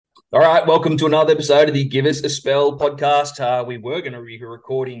All right, welcome to another episode of the Give Us a Spell podcast. We were going to be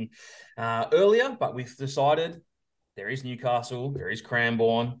recording earlier, but we've decided there is Newcastle, there is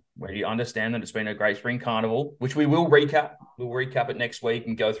Cranbourne. We understand that it's been a great spring carnival, which we will recap. We'll recap it next week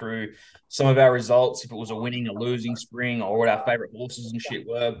and go through some of our results, if it was a winning, a losing spring, or what our favourite horses and shit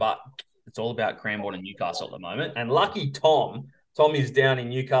were. But it's all about Cranbourne and Newcastle at the moment. And lucky Tom is down in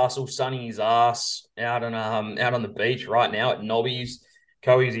Newcastle, sunning his ass out on the beach right now at Nobby's.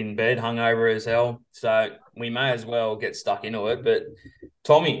 Coey's in bed, hungover as hell. So we may as well get stuck into it. But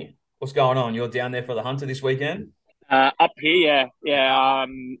Tommy, what's going on? You're down there for the Hunter this weekend? Up here, yeah.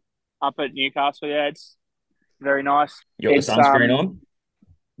 Up at Newcastle, yeah. It's very nice. You got the sunscreen on?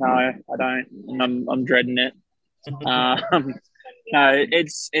 No, I don't. And I'm dreading it. No,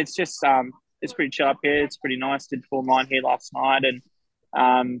 it's just it's pretty chill up here. It's pretty nice. Did full nine here last night,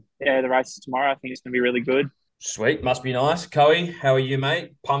 and yeah, the race is tomorrow. I think it's gonna be really good. Sweet, must be nice. Coey, how are you,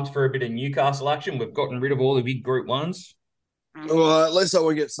 mate? Pumped for a bit of Newcastle action. We've gotten rid of all the big Group 1s. Well, at least I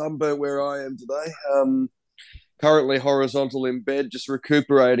won't get sunburnt where I am today. Currently horizontal in bed, just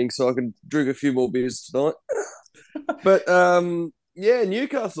recuperating so I can drink a few more beers tonight. But yeah,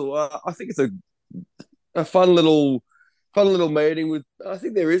 Newcastle. I think it's a fun little meeting with. I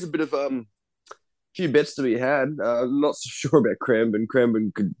think there is a bit of few bets to be had. I'm not so sure about Cranbourne.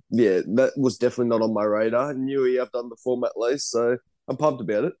 Cranbourne could, yeah, that was definitely not on my radar. I knew I've done the form at least, so I'm pumped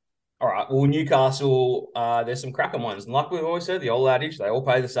about it. All right. Well, Newcastle, there's some cracking ones. And like we've always said, the old adage, they all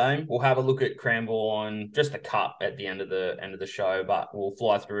pay the same. We'll have a look at Cranbourne, just the cut at the end of the show, but we'll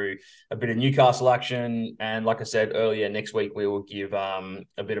fly through a bit of Newcastle action. And like I said earlier, next week we will give a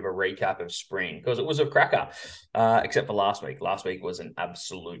bit of a recap of spring because it was a cracker, except for last week. Last week was an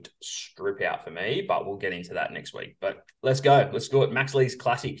absolute strip out for me, but we'll get into that next week. But let's go. Let's do it. Max Lee's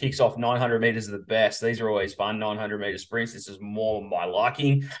Classic kicks off 900 meters of the best. These are always fun, 900-meter sprints. This is more my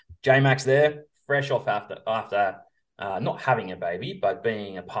liking. J-Max there, fresh off after not having a baby, but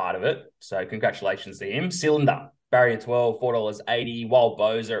being a part of it. So congratulations to him. Cylinder, barrier 12, $4.80. Wild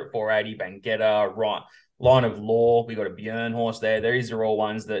Bozer at $4.80. Bangetta, right. Line of Law, we got a Björn horse there. These are all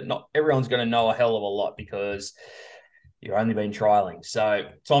ones that not everyone's going to know a hell of a lot because you've only been trialing. So,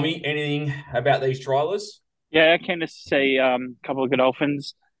 Tommy, anything about these trialers? Yeah, I can just see a couple of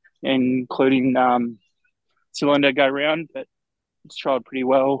Godolphins, including Cylinder go round, but it's tried pretty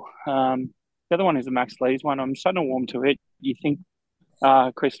well. The other one is the Max Lees one. I'm starting to warm to it. You think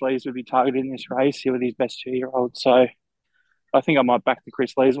Chris Lees would be targeted in this race here with his best 2-year-old. So I think I might back the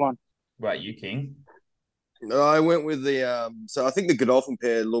Chris Lees one. Right, you, King? I went with the so I think the Godolphin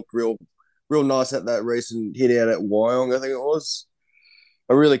pair looked real nice at that recent hit out at Wyong, I think it was.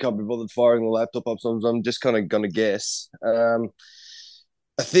 I really can't be bothered firing the laptop up, so I'm just kind of going to guess.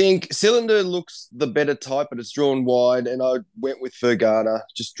 I think Cylinder looks the better type, but it's drawn wide, and I went with Fergana,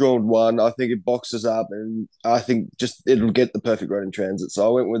 just drawn one. I think it boxes up, and I think just it'll get the perfect run in transit. So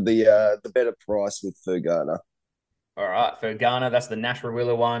I went with the better price with Fergana. All right, Fergana, that's the Nashua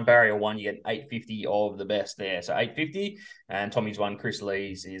Wheeler one. Barrier 1, you get 850 of the best there. So 850, and Tommy's one, Chris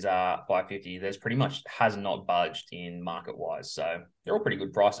Lee's, is 550. There's pretty much has not budged in market-wise. So they're all pretty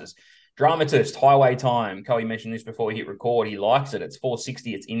good prices. Dramatist, Highway Time. Coey mentioned this before we hit record. He likes it. It's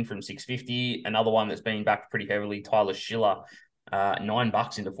 460. It's in from 650. Another one that's been backed pretty heavily, Tyler Schiller,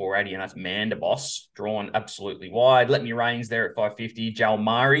 $9 into 480, and that's Mandaboss, drawn absolutely wide. Let Me Rains there at 550.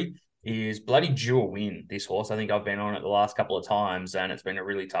 Jalmari is bloody due a win, this horse. I think I've been on it the last couple of times, and it's been a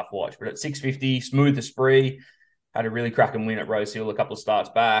really tough watch. But at 650, Smooth the Spree, had a really cracking win at Rose Hill a couple of starts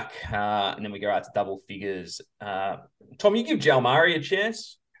back, and then we go out to double figures. Tom, you give Jalmari a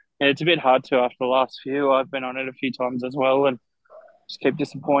chance? Yeah, it's a bit hard to after the last few. I've been on it a few times as well and just keep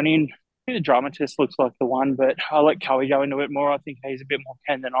disappointing. I think the Dramatist looks like the one, but I'll let Coey go into it more. I think he's a bit more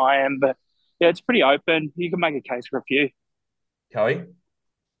keen than I am. But yeah, it's pretty open. You can make a case for a few. Coey?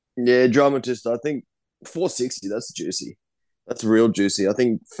 Yeah, Dramatist, I think 460, that's juicy. That's real juicy. I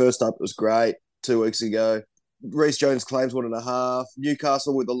think first up was great 2 weeks ago. Reece Jones claims 1.5.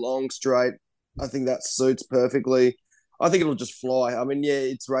 Newcastle with a long straight. I think that suits perfectly. I think it'll just fly. I mean, yeah,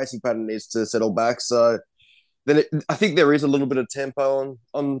 its racing pattern needs to settle back. So then I think there is a little bit of tempo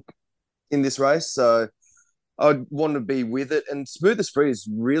on in this race. So I'd want to be with it. And Smooth the Spree is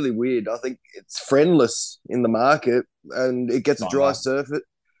really weird. I think it's friendless in the market and it gets a dry surface.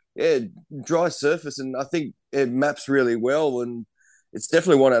 Yeah, dry surface. And I think it maps really well. And it's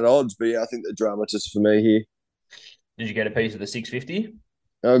definitely one at odds. But yeah, I think the Dramatist for me here. Did you get a piece of the 650?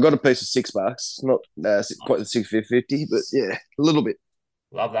 I got a piece of $6, not quite the 650, but yeah, a little bit.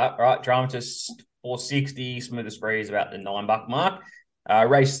 Love that. All right, Dramatist 460, Smooth the Spree is about the $9 mark.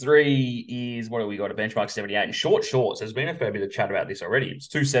 Race 3 is, what do we got? A benchmark 78 and short shorts. There's been a fair bit of chat about this already. It's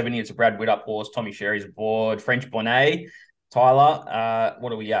 270. It's a Brad Whittup horse. Tommy Sherry's aboard. French Bonnet. Tyler,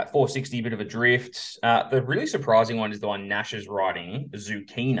 what are we at? 460, a bit of a drift. The really surprising one is the one Nash is riding,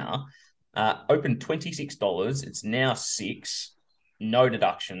 Zucchina. Opened $26. It's now $6. No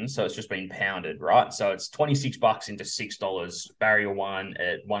deductions, so it's just been pounded, right? So it's $26 into $6. Barrier one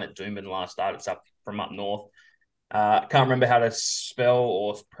at Doomben last start. It's up from up north. Can't remember how to spell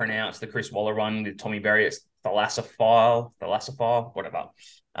or pronounce the Chris Waller one with Tommy Berry. It's Thalassophile, whatever.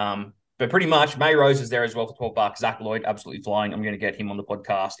 But pretty much, May Rose is there as well for $12. Zach Lloyd, absolutely flying. I'm going to get him on the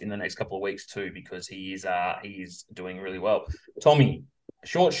podcast in the next couple of weeks too, because he is doing really well. Tommy,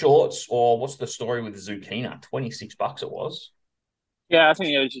 short shorts, or what's the story with Zucchina? $26 it was. Yeah, I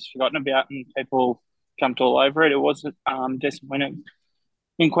think it was just forgotten about and people jumped all over it. It was decent winning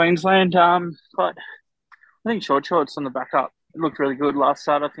in Queensland. But I think short shorts on the back up. It looked really good last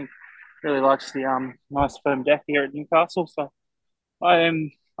start. I think really likes the nice firm deck here at Newcastle. So I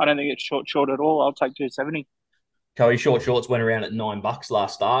don't think it's short at all. I'll take 270. Coey, short shorts went around at $9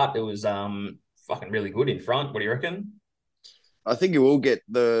 last start. It was fucking really good in front. What do you reckon? I think it will get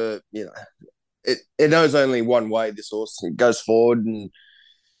it knows only one way, this horse. It goes forward and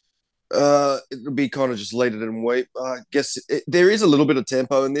it'll be kind of just lead it and weep. I guess there is a little bit of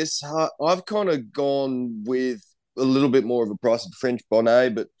tempo in this. I've kind of gone with a little bit more of a price of French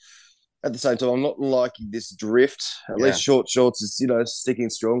Bonnet, but at the same time, I'm not liking this drift. At least short shorts is, sticking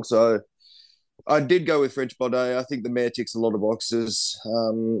strong. So I did go with French Bonnet. I think the mare ticks a lot of boxes.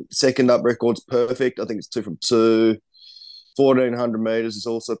 Second up record's perfect. I think it's 2 from 2. 1,400 meters is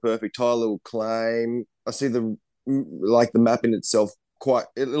also perfect. Tyler will claim. I see the map in itself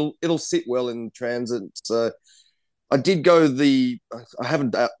it'll sit well in transit. So I did go I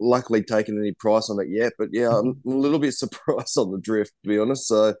haven't luckily taken any price on it yet, but yeah, I'm a little bit surprised on the drift, to be honest.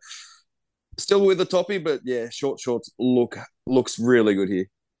 So still with the toppy, but yeah, short shorts looks really good here.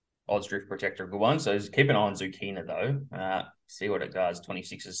 Odds drift protector, a good one. So keep an eye on Zucchina though. See what it does.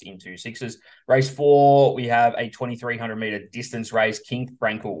 26s into 6s. Race 4, we have a 2,300 meter distance race. King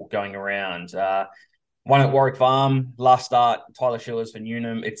Frankel going around. One at Warwick Farm. Last start, Tyler Schiller's for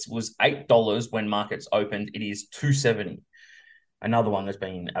Newnham. It was $8 when markets opened. It is $2.70. Another one that's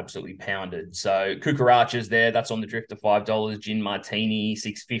been absolutely pounded. So Cucaracha's there. That's on the drift of $5. Gin Martini,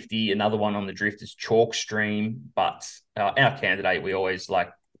 $6.50. Another one on the drift is Chalk Stream. But our candidate, we always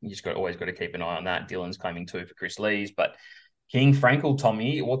you just always got to keep an eye on that. Dylan's claiming 2 for Chris Lees. But King Frankel,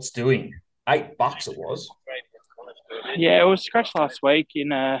 Tommy, what's doing? $8 it was. Yeah, it was scratched last week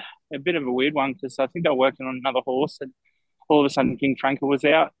in a bit of a weird one because I think they were working on another horse and all of a sudden King Frankel was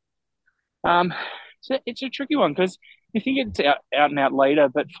out. So it's a tricky one because you think it's out and out later,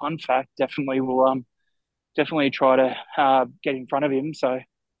 but fun fact, definitely will definitely try to get in front of him. So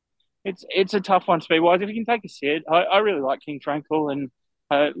it's a tough one speed-wise. If you can take a sit, I really like King Frankel, and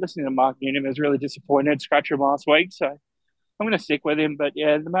listening to Mark Newnham was really disappointed. Scratched him last week, so I'm going to stick with him. But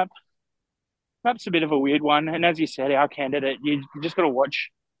yeah, the map's a bit of a weird one. And as you said, our candidate, you just got to watch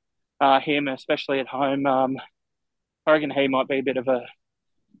him, especially at home. I reckon he might be a bit of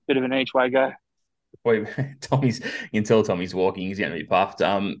an each way go. Boy, you can tell Tommy's walking. He's going to be puffed.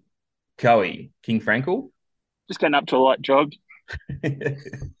 Coey, King Frankel? Just getting up to a light jog.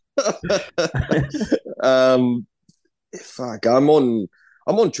 Fuck, I'm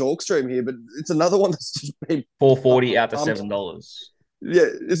on Chalk Stream here, but it's another one that's just been $4.40 out to $7. Yeah,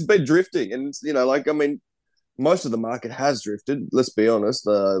 it's been drifting, and most of the market has drifted. Let's be honest.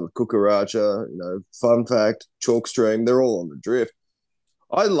 Cucaracha, Fun Fact, Chalk Stream, they're all on the drift.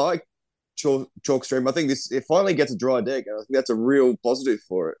 I like Chalk Stream. I think it finally gets a dry deck, and I think that's a real positive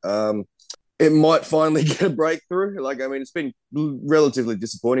for it. It might finally get a breakthrough. It's been relatively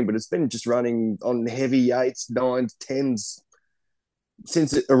disappointing, but it's been just running on heavy 8s, 9s, 10s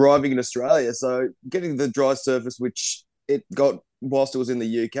since arriving in Australia. So getting the dry surface, which it got whilst it was in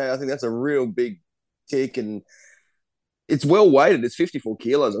the UK, I think that's a real big tick, and it's well weighted. It's 54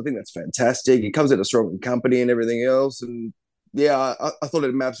 kilos. I think that's fantastic. It comes out of strong company and everything else. And yeah, I thought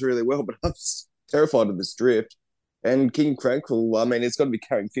it maps really well, but I'm terrified of this drift. And King Frankel, it's got to be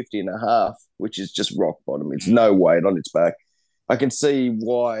carrying 50.5, which is just rock bottom. It's no weight on its back. I can see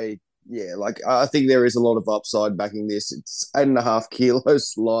why. Yeah, I think there is a lot of upside backing this. It's 8.5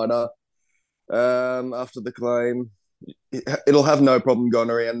 kilos lighter after the claim. It'll have no problem going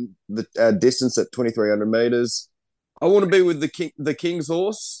around the distance at 2,300 meters. I want to be with the King's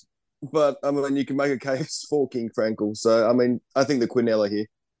horse, but you can make a case for King Frankel. So I think the Quinella here.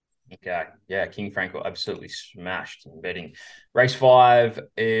 Okay, yeah, King Frankel absolutely smashed in betting. Race 5,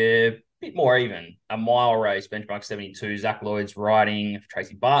 bit more even. A mile race, benchmark 72. Zach Lloyd's riding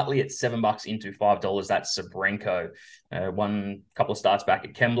Tracy Bartley at $7 into $5. That's Sabrenko. One couple of starts back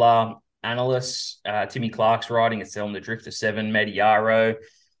at Kembla. Analysts, Timmy Clark's riding at Selling the Drift to 7. Mediaro,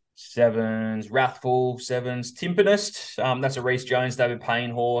 7s. Wrathful, 7s. Timpanist, that's a Reece Jones, David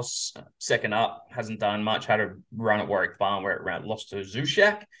Payne horse. Second up, hasn't done much. Had a run at Warwick Farm where it lost to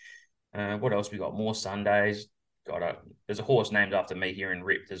Zushak. What else we got? More Sundays. There's a horse named after me here in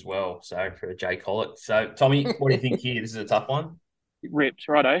Ripped as well. So for Jay Collett. So Tommy, what do you think here? This is a tough one. Ripped,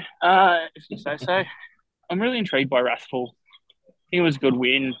 righto. If you say so. I'm really intrigued by Wrathful. He was a good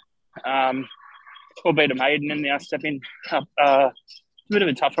win. Or beat a maiden and now step in up. A bit of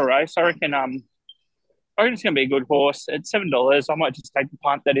a tougher race. I reckon it's going to be a good horse. At $7, I might just take the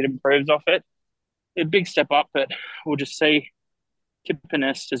punt that it improves off it. A big step up, but we'll just see.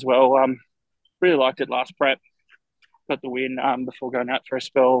 Timpanist as well. Really liked it last prep. Got the win before going out for a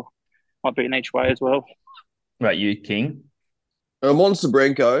spell. Might be an each way as well. Right, you, King? I'm on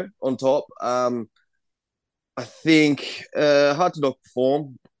Sabrenko on top. I think hard to knock the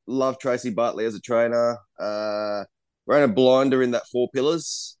form. Love Tracy Bartley as a trainer. Ran a blinder in that 4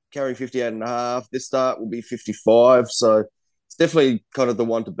 pillars, carrying 58.5. This start will be 55, so it's definitely kind of the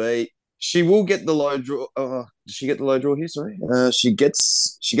one to beat. She will get the low draw. Does she get the low draw here? Sorry. She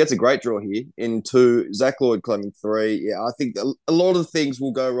gets a great draw here in 2. Zach Lloyd claiming 3. Yeah, I think a lot of things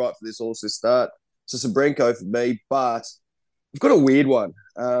will go right for this horse this start. So Sabrenko for me, but I've got a weird one.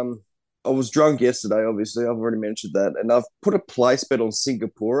 I was drunk yesterday, obviously. I've already mentioned that. And I've put a place bet on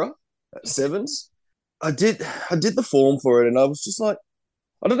Singapore at 7s. I did the form for it, and I was just like,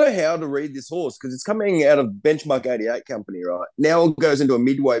 I don't know how to read this horse because it's coming out of Benchmark 88 company, right? Now it goes into a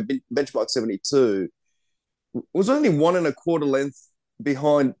midway Benchmark 72. It was only 1.25 length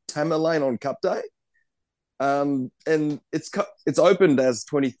behind Tamerlane on Cup Day. And it's opened as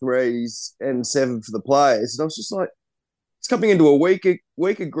 23s and 7 for the players. And I was just like, it's coming into a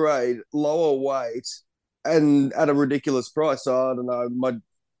weaker grade, lower weight, and at a ridiculous price. So I don't know.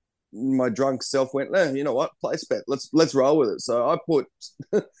 My drunk self went, you know what? Place bet. Let's roll with it. So I put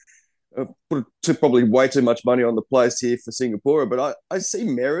probably way too much money on the place here for Singapore, but I see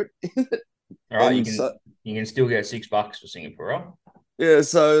merit in it. All right, you can still get $6 for Singapore. Yeah.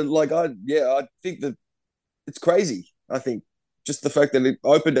 So I think that it's crazy. I think just the fact that it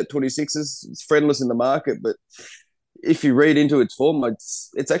opened at 26s, it's friendless in the market, but if you read into its form,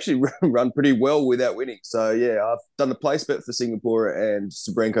 it's actually run pretty well without winning. So, yeah, I've done a place bet for Singapore and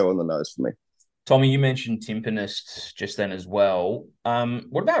Sabrenko on the nose for me. Tommy, you mentioned Timpanist just then as well.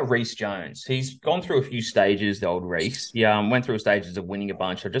 What about Reece Jones? He's gone through a few stages, the old Reece. Yeah, went through stages of winning a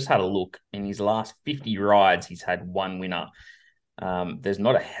bunch. I just had a look. In his last 50 rides, he's had 1 winner. There's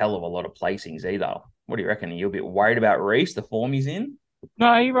not a hell of a lot of placings either. What do you reckon? Are you a bit worried about Reece, the form he's in?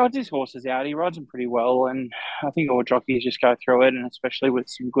 No, he rides his horses out. He rides them pretty well, and I think all jockeys just go through it, and especially with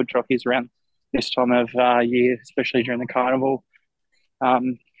some good jockeys around this time of year, especially during the carnival.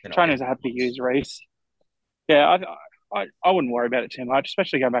 Trainers are happy to use Reece. Yeah, I wouldn't worry about it too much,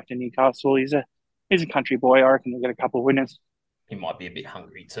 especially going back to Newcastle. He's a country boy. I reckon he'll get a couple of winners. He might be a bit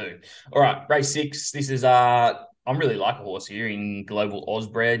hungry too. All right, race 6. This is I'm really like a horse here in Global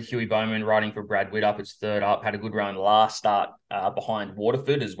Osbred. Huey Bowman riding for Brad Witt up. It's 3rd up. Had a good run last start behind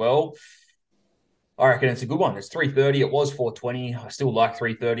Waterford as well. I reckon it's a good one. It's 3:30. It was 4:20. I still like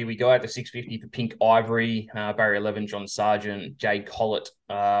 3:30. We go out to 6:50 for Pink Ivory, Barrier 11, John Sargent, Jay Collett.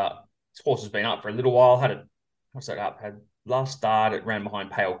 This horse has been up for a little while. Had last start. It ran behind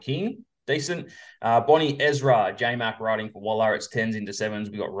Pale King. Decent. Bonnie Ezra, J-Mac riding for Waller. It's 10s into 7s.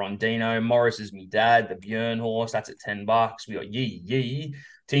 We got Rondino. Morris is me dad. The Björn horse. That's at $10. We got Yee.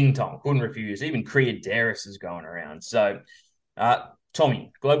 Ting Tong. Couldn't refuse. Even Creaderis is going around. So,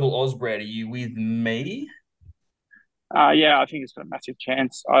 Tommy, Global Osbred, are you with me? Yeah, I think it's got a massive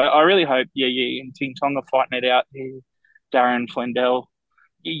chance. I really hope Yee and Ting Tong are fighting it out here. Darren Flendell.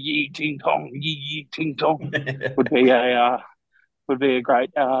 Yee Ting Tong. Ting Tong would be a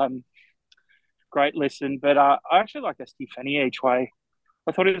great listen. But I actually like Estefany each way.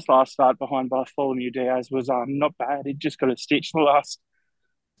 I thought his last start behind Bartholomew Diaz was not bad. He just got a stitch the last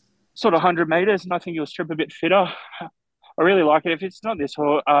sort of 100 metres, and I think he'll strip a bit fitter. I really like it. If it's not this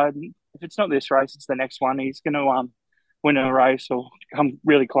race, it's the next one. He's going to win a race or come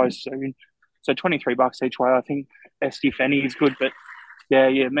really close soon. So $23 each way. I think Estefany is good, but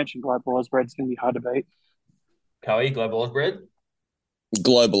yeah, mentioned Global Osbred. It's going to be hard to beat. Cowie, Global Osbred?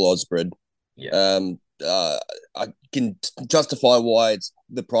 Global Osbred. Yeah. I can justify why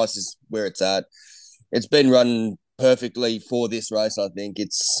the price is where it's at. It's been run perfectly for this race. I think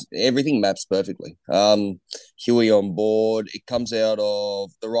it's everything maps perfectly. Huey on board. It comes out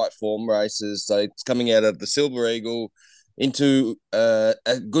of the right form races, so it's coming out of the Silver Eagle into a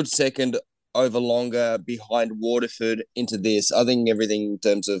good second over longer behind Waterford into this. I think everything in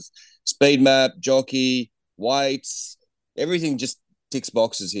terms of speed map, jockey, weights, everything just ticks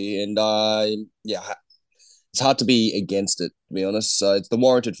boxes here, and yeah, it's hard to be against it, to be honest. So it's the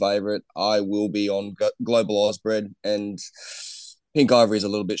warranted favourite. I will be on Global Osbred, and Pink Ivory is a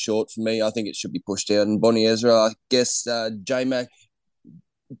little bit short for me. I think it should be pushed out. And Bonnie Ezra, I guess J-Mac,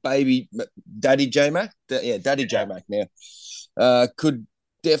 baby, Daddy J-Mac? Yeah, Daddy J-Mac now. Could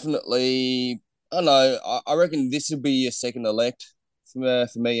definitely, I don't know, I reckon this will be a second elect for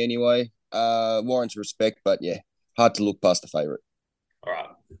me anyway. Warrants respect, but yeah, hard to look past the favourite. All right,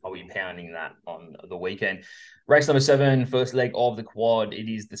 I'll be pounding that on the weekend. Race number 7, first leg of the quad.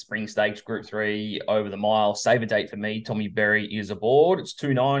 It is the Spring Stakes Group 3 over the mile. Save a date for me. Tommy Berry is aboard. It's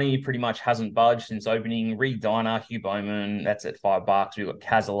 $2.90. Pretty much hasn't budged since opening. Reed Diner, Hugh Bowman. That's at $5. We've got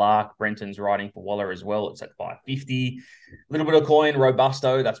Kazalark. Brenton's riding for Waller as well. It's at $5.50. A little bit of coin.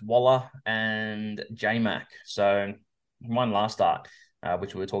 Robusto. That's Waller and J-Mac. So one last start,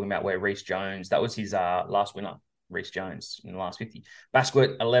 which we were talking about, where Reece Jones. That was his last winner. Reece Jones in the last 50.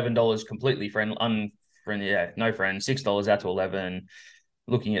 Basquet, $11 completely unfriendly. Yeah, no friend. $6 out to 11.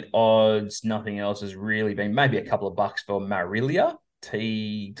 Looking at odds, nothing else has really been. Maybe a couple of bucks for Marilia.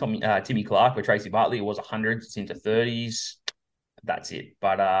 Timmy Clark with Tracy Bartley. It was 100. It's into 30s. That's it.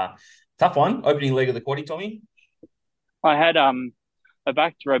 But tough one. Opening leg of the quaddie, Tommy. I had a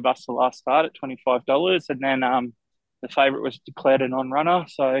backed Robusta last start at $25, and then the favourite was declared a non-runner,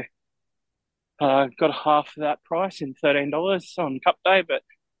 so got half of that price in $13 on Cup Day, but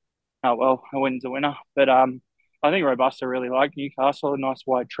oh well, a win's a winner. But I think Robusta really like Newcastle, a nice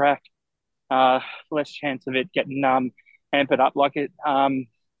wide track, less chance of it getting hampered up like it, and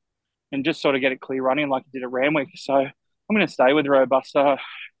just sort of get it clear running like it did at Randwick. So I'm going to stay with Robusta.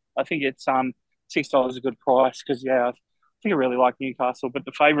 I think it's $6 is a good price because I think I really like Newcastle, but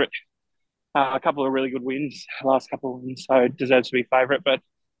the favourite, a couple of really good wins, last couple of wins, so it deserves to be favourite. But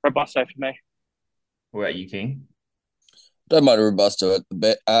Robusta for me. What about you, King? Don't mind a Robusto at the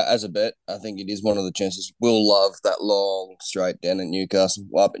bet as a bet. I think it is one of the chances. We'll love that long straight down at Newcastle,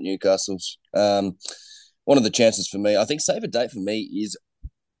 up at Newcastle's. One of the chances for me. I think save a date for me is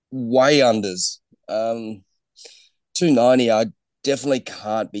way unders. $2.90. I definitely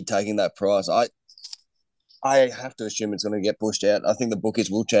can't be taking that price. I have to assume it's going to get pushed out. I think the bookies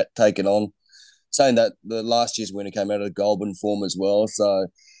will take it on, saying that the last year's winner came out of the Goulburn form as well. So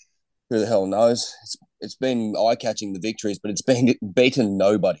who the hell knows? It's been eye-catching, the victories, but it's been beaten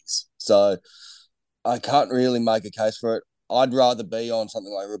nobodies. So I can't really make a case for it. I'd rather be on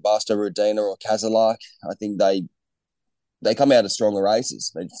something like Robusta, Rodina, or Kazalark. I think they come out of stronger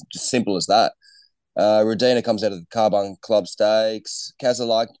races. It's just simple as that. Rodina comes out of the Carbon Club Stakes.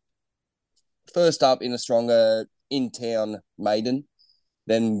 Kazalark, first up in a stronger in-town maiden,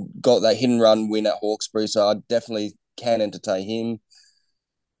 then got that hit and run win at Hawkesbury, so I definitely can entertain him.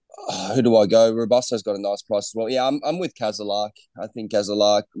 Who do I go? Robusto's got a nice price as well. Yeah, I'm with Kazalark. I think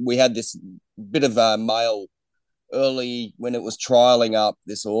Kazalark. We had this bit of a mail early when it was trialing up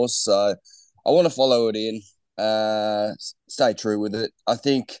this horse, so I want to follow it in. Stay true with it. I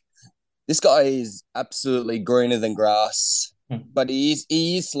think this guy is absolutely greener than grass, but he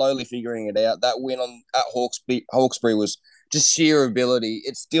is slowly figuring it out. That win at Hawkesbury was just sheer ability.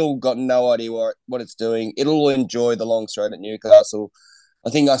 It's still got no idea what it's doing. It'll enjoy the long straight at Newcastle. I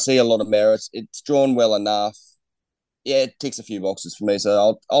think I see a lot of merits. It's drawn well enough. Yeah, it ticks a few boxes for me,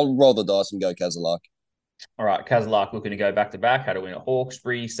 so I'll roll the dice and go Kazalark. All right, Kazalark looking to go back-to-back. Had a win at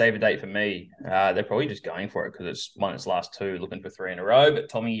Hawkesbury. Save a date for me. They're probably just going for it because it's won its last 2, looking for 3 in a row. But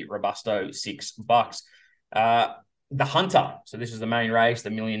Tommy Robusto, $6. The Hunter. So this is the main race, the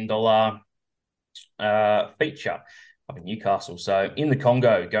 $1 million feature up in Newcastle. So in the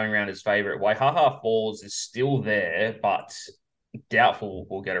Congo, going around his favourite, Waihaha Falls is still there, but doubtful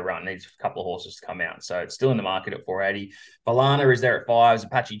we'll get a run. Needs a couple of horses to come out. So it's still in the market at $4.80. Valana is there at $5.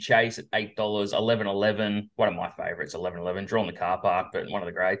 Apache Chase at $8. 11.11. One of my favourites, 11.11. Drawn the car park, but one of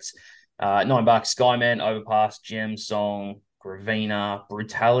the greats. $9. Skyman, Overpass, Gem Song, Gravina,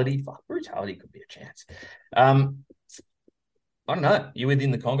 Brutality. Fuck, Brutality could be a chance. I don't know. You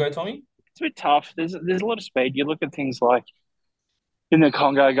within the Congo, Tommy? It's a bit tough. There's a lot of speed. You look at things like in the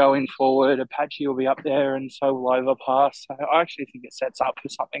Congo going forward, Apache will be up there, and so will Overpass. So I actually think it sets up for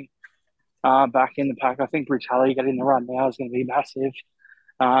something back in the pack. I think Brutality getting the run now is going to be massive.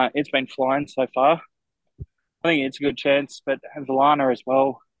 It's been flying so far. I think it's a good chance, but Valana as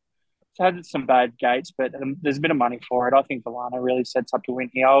well. had some bad gates, but there's a bit of money for it. I think Valana really sets up to win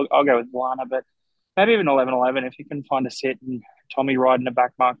here. I'll go with Valana, but maybe even 11-11 if you can find a sit and Tommy riding a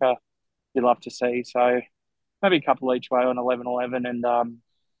back marker, you'd love to see. So maybe a couple each way on 11-11 and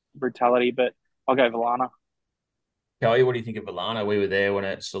Brutality, but I'll go Valana. Kelly, what do you think of Valana? We were there when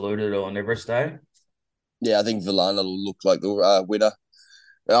it saluted on Everest Day. Yeah, I think Valana will look like the winner.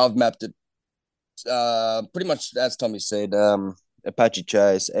 I've mapped it pretty much as Tommy said. Apache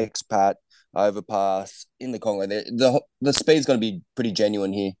Chase, Expat, Overpass in the Congo. The speed's going to be pretty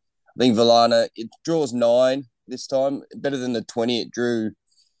genuine here. I think Valana, it draws 9 this time, better than the 20 it drew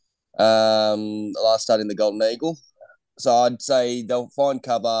last start in the Golden Eagle. So I'd say they'll find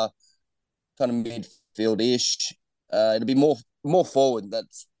cover kind of midfield-ish. It'll be more forward.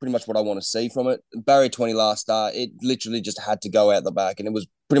 That's pretty much what I want to see from it. Barrier 20 last start, it literally just had to go out the back, and it was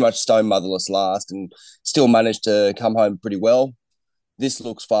pretty much stone motherless last and still managed to come home pretty well. This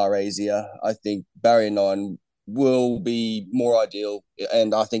looks far easier. I think Barrier 9 will be more ideal,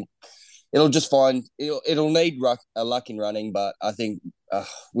 and I think it'll just find it'll need luck in running, but I think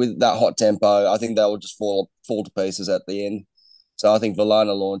with that hot tempo, I think they will just fall to pieces at the end. So I think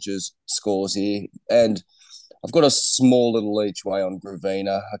Valana launches scores here, and I've got a small little each way on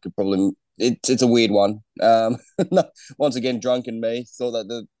Gravina. I could probably it's a weird one. Once again, drunken me thought that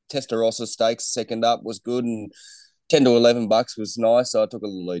the Testarossa Stakes second up was good, and $10 to $11 was nice. So I took a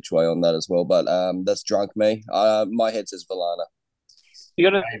little each way on that as well. But that's drunk me. My head says Valana. You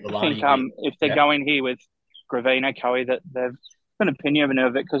got to think if they're going here with Gravina, Cowie, that they've got an opinion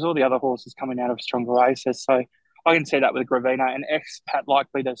of it because all the other horses coming out of stronger races. So I can see that with Gravina and Expat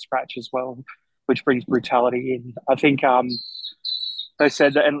likely to scratch as well, which brings Brutality in. I think they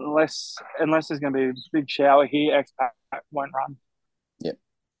said that unless there's going to be a big shower here, Expat won't run. Yep.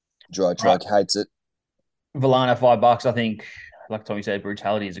 Dry track hates it. Valana $5. I think, like Tommy said,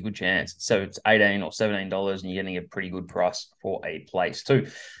 Brutality is a good chance. So it's $18 or $17, and you're getting a pretty good price for a place too.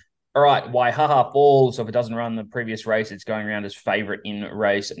 All right, Waihaha Falls. So if it doesn't run the previous race, it's going around as favourite in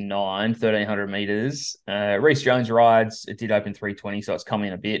race 9, 1,300 metres. Reece Jones rides. It did open 320, so it's coming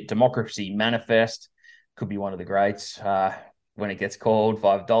in a bit. Democracy Manifest could be one of the greats. When it gets called,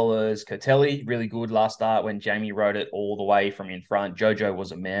 $5. Cotelli, really good last start when Jamie rode it all the way from in front. Jojo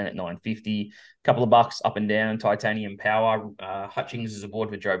was a man at $9.50. Couple of bucks up and down. Titanium Power. Hutchings is aboard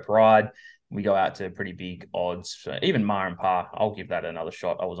for Joe Pride. We go out to pretty big odds. So even Mar and Par, I'll give that another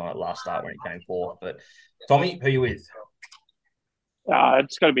shot. I was on it last start when it came forth. But Tommy, who are you with?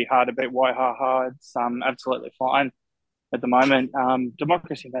 It's got to be hard to beat Waihaha. It's absolutely fine at the moment.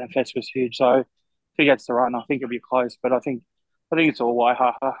 Democracy Manifest was huge, so if he gets the run, I think it'll be close. But I think it's all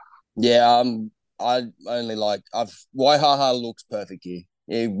Waihaha. Yeah, I only Waihaha looks perfect here.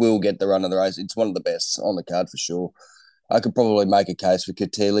 It will get the run of the race. It's one of the best on the card for sure. I could probably make a case for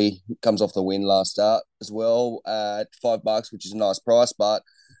Cotelli. Comes off the win last start as well at $5, which is a nice price. But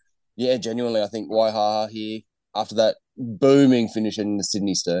yeah, genuinely, I think Waihaha here after that booming finish in the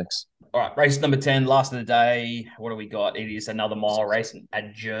Sydney Stakes. All right, race number 10, last of the day. What do we got? It is another mile race, and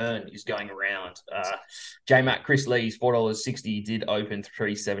Adjourn is going around. J-Mac Chris Lee's $4.60 did open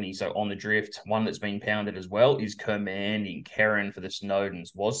 $3.70, so on the drift. One that's been pounded as well is Commanding. Karen for the Snowdens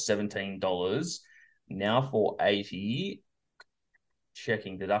was $17. Now $4.80.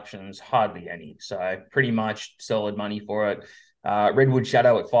 Checking deductions, hardly any. So pretty much solid money for it. Redwood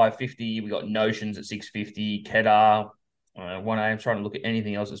Shadow at $5.50. We got Notions at $6.50. Kedar. I'm trying to look at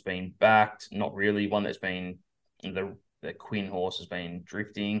anything else that's been backed. Not really. One that's been the Quinn horse has been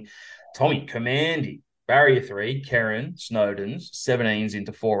drifting. Tommy Commanding. Barrier 3. Karen Snowdens 17s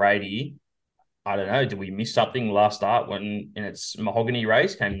into $4.80. I don't know. Did we miss something last start when in its mahogany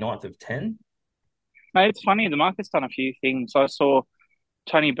race came 9th of 10? Mate, it's funny. The market's done a few things. I saw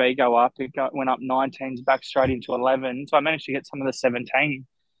Tony B go up. It went up 19s back straight into 11. So I managed to get some of the 17.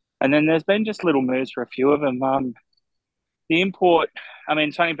 And then there's been just little moves for a few of them. The import,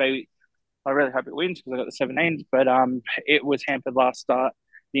 Tony B, I really hope it wins because I got the 17s, but it was hampered last start.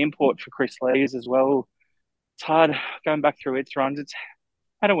 The import for Chris Lees as well. It's hard going back through its runs. It's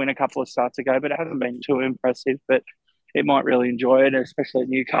had a win a couple of starts ago, but it hasn't been too impressive. But it might really enjoy it, especially at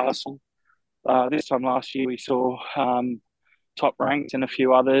Newcastle. This time last year, we saw Top Ranked and a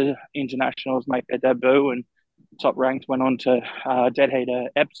few other internationals make their debut, and Top Ranked went on to Deadheat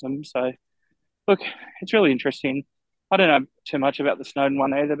Epsom. So, look, it's really interesting. I don't know too much about the Snowden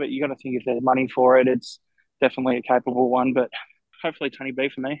one either, but you got to think if there's money for it, it's definitely a capable one. But hopefully, Tony B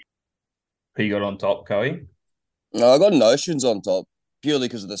for me. Who you got on top, Coey? I got Notions on top purely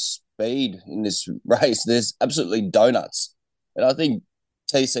because of the speed in this race. There's absolutely donuts, and I think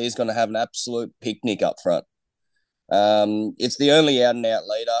TC is going to have an absolute picnic up front. It's the only out-and-out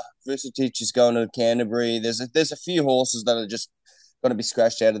leader Vucetich is going to Canterbury. There's a few horses that are just going to be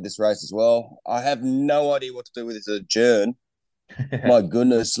scratched out of this race as well. I have no idea what to do with this adjourn. My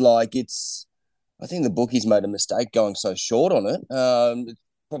goodness, like I think the bookies made a mistake going so short on it. It's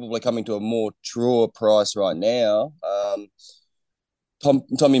probably coming to a more truer price right now.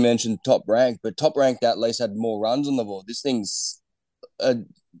 Tommy mentioned Top Rank, but Top Rank at least had more runs on the board. This thing's a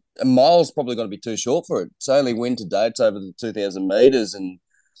mile's probably going to be too short for it. It's only win to date. It's over the 2,000 meters, and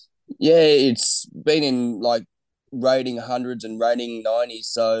yeah, it's been in like rating hundreds and rating 90s.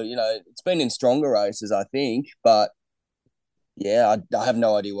 So it's been in stronger races, I think, but. Yeah, I have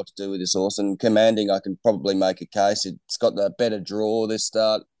no idea what to do with this horse. And Commanding, I can probably make a case. It's got the better draw this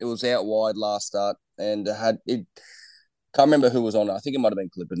start. It was out wide last start and had it. Can't remember who was on it. I think it might have been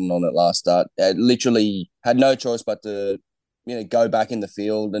Clipperton on it last start. It literally had no choice but to, go back in the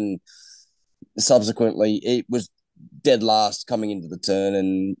field. And subsequently, it was dead last coming into the turn,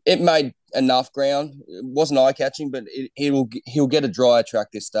 and it made enough ground. It wasn't eye catching, but he'll get a drier track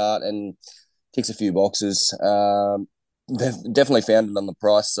this start and ticks a few boxes. They've definitely found it on the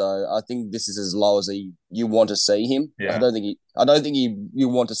price, so I think this is as low as you want to see him. Yeah. I don't think you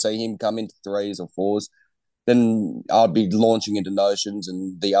want to see him come into threes or fours. Then I'd be launching into Notions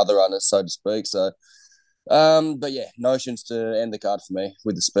and the other runners, so to speak. So, but yeah, Notions to end the card for me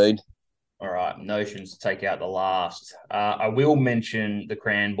with the speed. All right, Notions to take out the last. I will mention the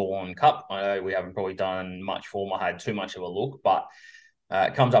Cranbourne Cup. I know we haven't probably done much form. I had too much of a look, but.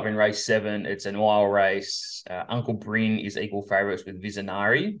 It comes up in race 7. It's an mile race. Uncle Bryn is equal favourites with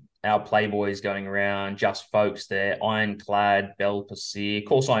Visionary. Our Playboy is going around. Just Folks there. Ironclad, Belle Pasir.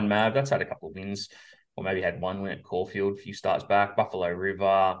 Call Sign Mav. That's had a couple of wins. Or maybe had one win at Caulfield a few starts back. Buffalo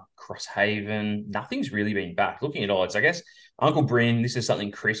River, Crosshaven. Nothing's really been back. Looking at odds, I guess Uncle Bryn, this is something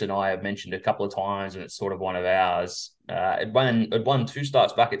Chris and I have mentioned a couple of times, and it's sort of one of ours. It won 2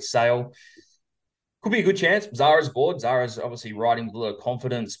 starts back at Sale. Could be a good chance. Zara's board. Zara's obviously riding with a lot of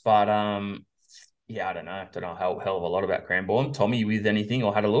confidence, but yeah, I don't know. Don't know a hell of a lot about Cranbourne. Tommy, with anything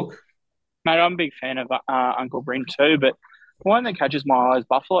or had a look? Mate, I'm a big fan of Uncle Bryn too, but the one that catches my eye is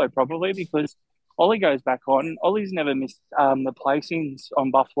Buffalo probably because Ollie goes back on. Ollie's never missed the placings on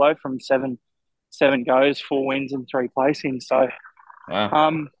Buffalo from seven goes, 4 wins and 3 placings. So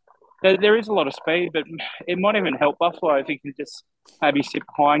Wow. there is a lot of speed, but it might even help Buffalo if he can just maybe sit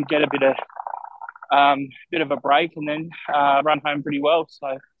behind, get a bit of a break, and then run home pretty well.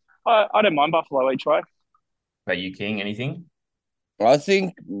 So I don't mind Buffalo each way. About you, King? Anything? I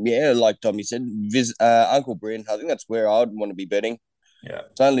think, yeah, like Tommy said, Uncle Bryn. I think that's where I'd want to be betting. Yeah,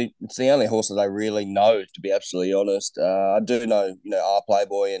 it's the only horse that I really know, to be absolutely honest. I do know, our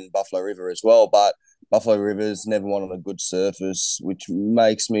Playboy and Buffalo River as well, but Buffalo River's never won on a good surface, which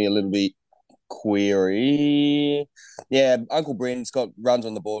makes me a little bit query. Yeah, Uncle Bryn's got runs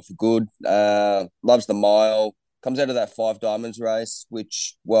on the board for good. Loves the mile. Comes out of that 5 Diamonds race,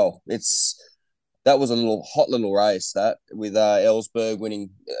 which, well, that was a hot little race, that, with Ellsberg winning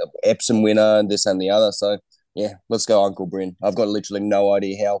Epsom winner and this and the other. So yeah, let's go Uncle Bryn. I've got literally no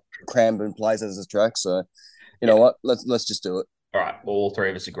idea how Cranbourne plays as a track, so you know what? Let's just do it. All right, all 3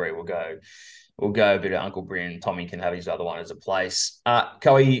 of us agree. We'll go a bit of Uncle Bryn. Tommy can have his other one as a place.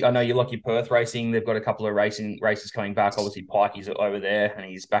 Coey, I know you like your Perth racing. They've got a couple of races coming back. Obviously, Pikey's over there, and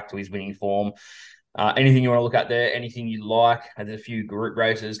he's back to his winning form. Anything you want to look at there? Anything you like? There's a few group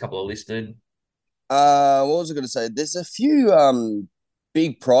races, a couple of listed. What was I going to say? There's a few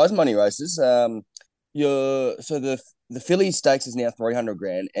big prize money races. The Philly Stakes is now 300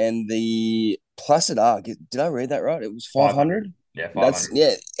 grand, and the Placid Arc, did I read that right? It was 500. Yeah, 500. That's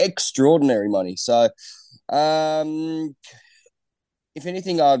extraordinary money. So, if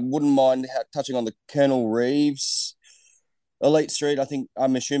anything, I wouldn't mind touching on the Colonel Reeves Elite Street.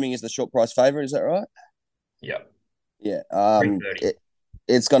 I'm assuming is the short price favorite. Is that right? Yep. Yeah. 330.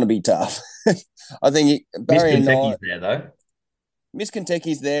 It's going to be tough. I think Barry and Kentucky's there though. Miss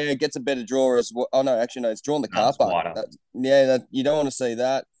Kentucky's there, gets a better draw as well. Oh no, actually no, it's drawn the car park. You don't want to see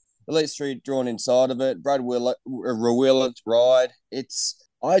that. Elite Street drawn inside of it. Brad Willett ride.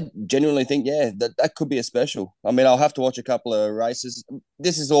 I genuinely think, that could be a special. I mean, I'll have to watch a couple of races.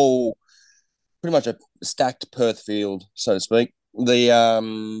 This is all pretty much a stacked Perth field, so to speak.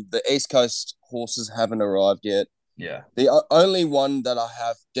 The East Coast horses haven't arrived yet. Yeah. The only one that I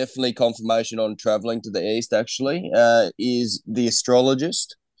have definitely confirmation on traveling to the east actually is the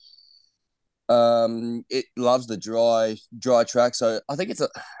Astrologist. It loves the dry track, so I think it's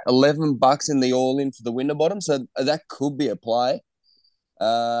 $11 in the all in for the Winterbottom, so that could be a play.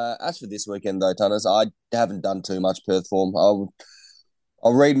 As for this weekend though, Tunners, I haven't done too much Perth form.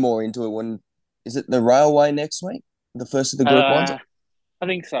 I'll read more into it when is it the Railway next week, the first of the group ones. I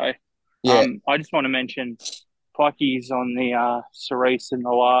think so. Yeah. I just want to mention Pikey's on the Cerise in the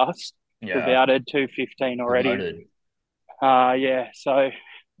last. Yeah, Devoted 215 already. devoted. Yeah. So,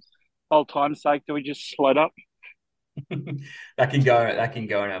 old time's sake, do we just split up? That can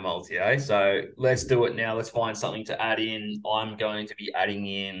go in our multi, eh? So let's do it now. Let's find something to add in. I'm going to be adding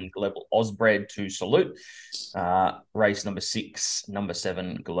in Global Osbred to salute. Race number 6, number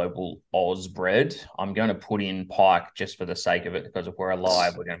 7, Global Osbred. I'm going to put in Pike just for the sake of it, because if we're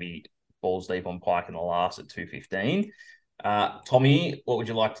alive, we're going to be balls deep on Pike in the last at 215. Tommy, what would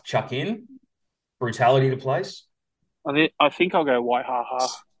you like to chuck in? Brutality to place I think I'll go Waihaha.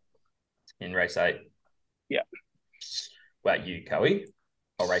 in race 8. Yeah. What you, Coey?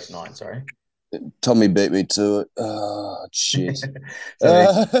 Oh, race 9, sorry. Tommy beat me to it. Oh, shit.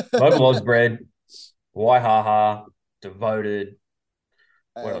 So Global Osbred, Waihaha, Devoted.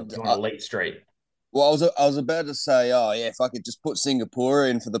 What else? You want Elite Street? Well, I was about to say, oh yeah, if I could just put Singapore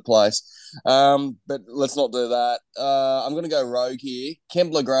in for the place, but let's not do that. I'm gonna go rogue here.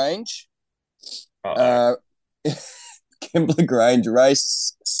 Kembla Grange. Kembla Grange,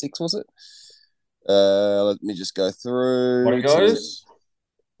 race 6, was it? Let me just go through. What it goes?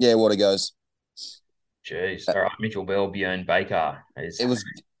 Yeah, what it goes. Jeez. All right, Mitchell Bell, Bjorn Baker.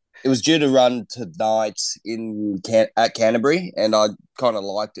 It was due to run tonight at Canterbury, and I kind of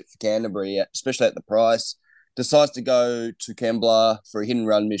liked it for Canterbury, especially at the price. Decides to go to Kembla for a hit and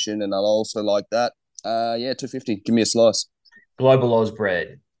run mission, and I also like that. Yeah, 250. Give me a slice. Global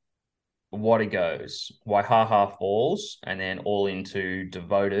Osbred. What it goes. Waihaha Falls, and then all into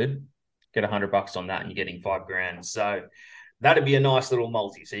Devoted. Get $100 on that, and you're getting $5,000. So that'd be a nice little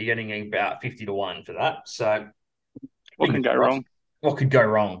multi. So you're getting about 50 to 1 for that. So what can go wrong? What could go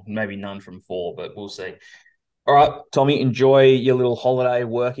wrong? Maybe none from 4, but we'll see. All right, Tommy, enjoy your little holiday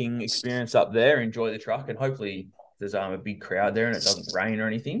working experience up there. Enjoy the truck, and hopefully there's a big crowd there and it doesn't rain or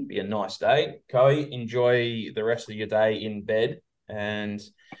anything. Be a nice day. Coey, enjoy the rest of your day in bed, and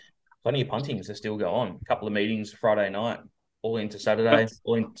plenty of puntings are still go on. A couple of meetings Friday night, all into Saturday,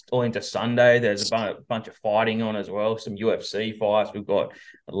 all into Sunday. There's a bunch of fighting on as well. Some UFC fights. We've got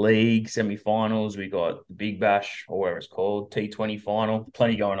a league semi-finals. We've got the Big Bash, or whatever it's called, T20 final.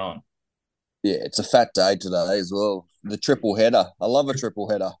 Plenty going on. Yeah, it's a fat day today as well. The triple header. I love a triple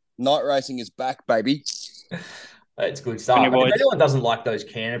header. Night racing is back, baby. It's good stuff. If anyone doesn't like those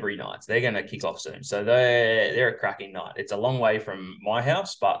Canterbury nights, they're going to kick off soon. So they're a cracking night. It's a long way from my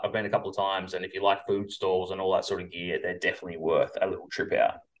house, but I've been a couple of times, and if you like food stalls and all that sort of gear, they're definitely worth a little trip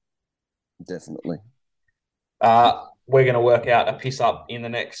out. Definitely. We're going to work out a piss up in the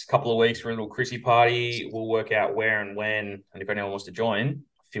next couple of weeks for a little Chrissy party. We'll work out where and when, and if anyone wants to join,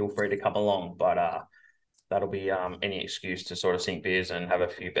 feel free to come along. But that'll be any excuse to sort of sink beers and have a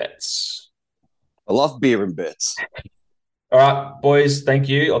few bets. I love beer and bets. All right, boys, thank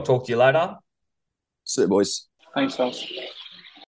you. I'll talk to you later. See you, boys. Thanks, guys.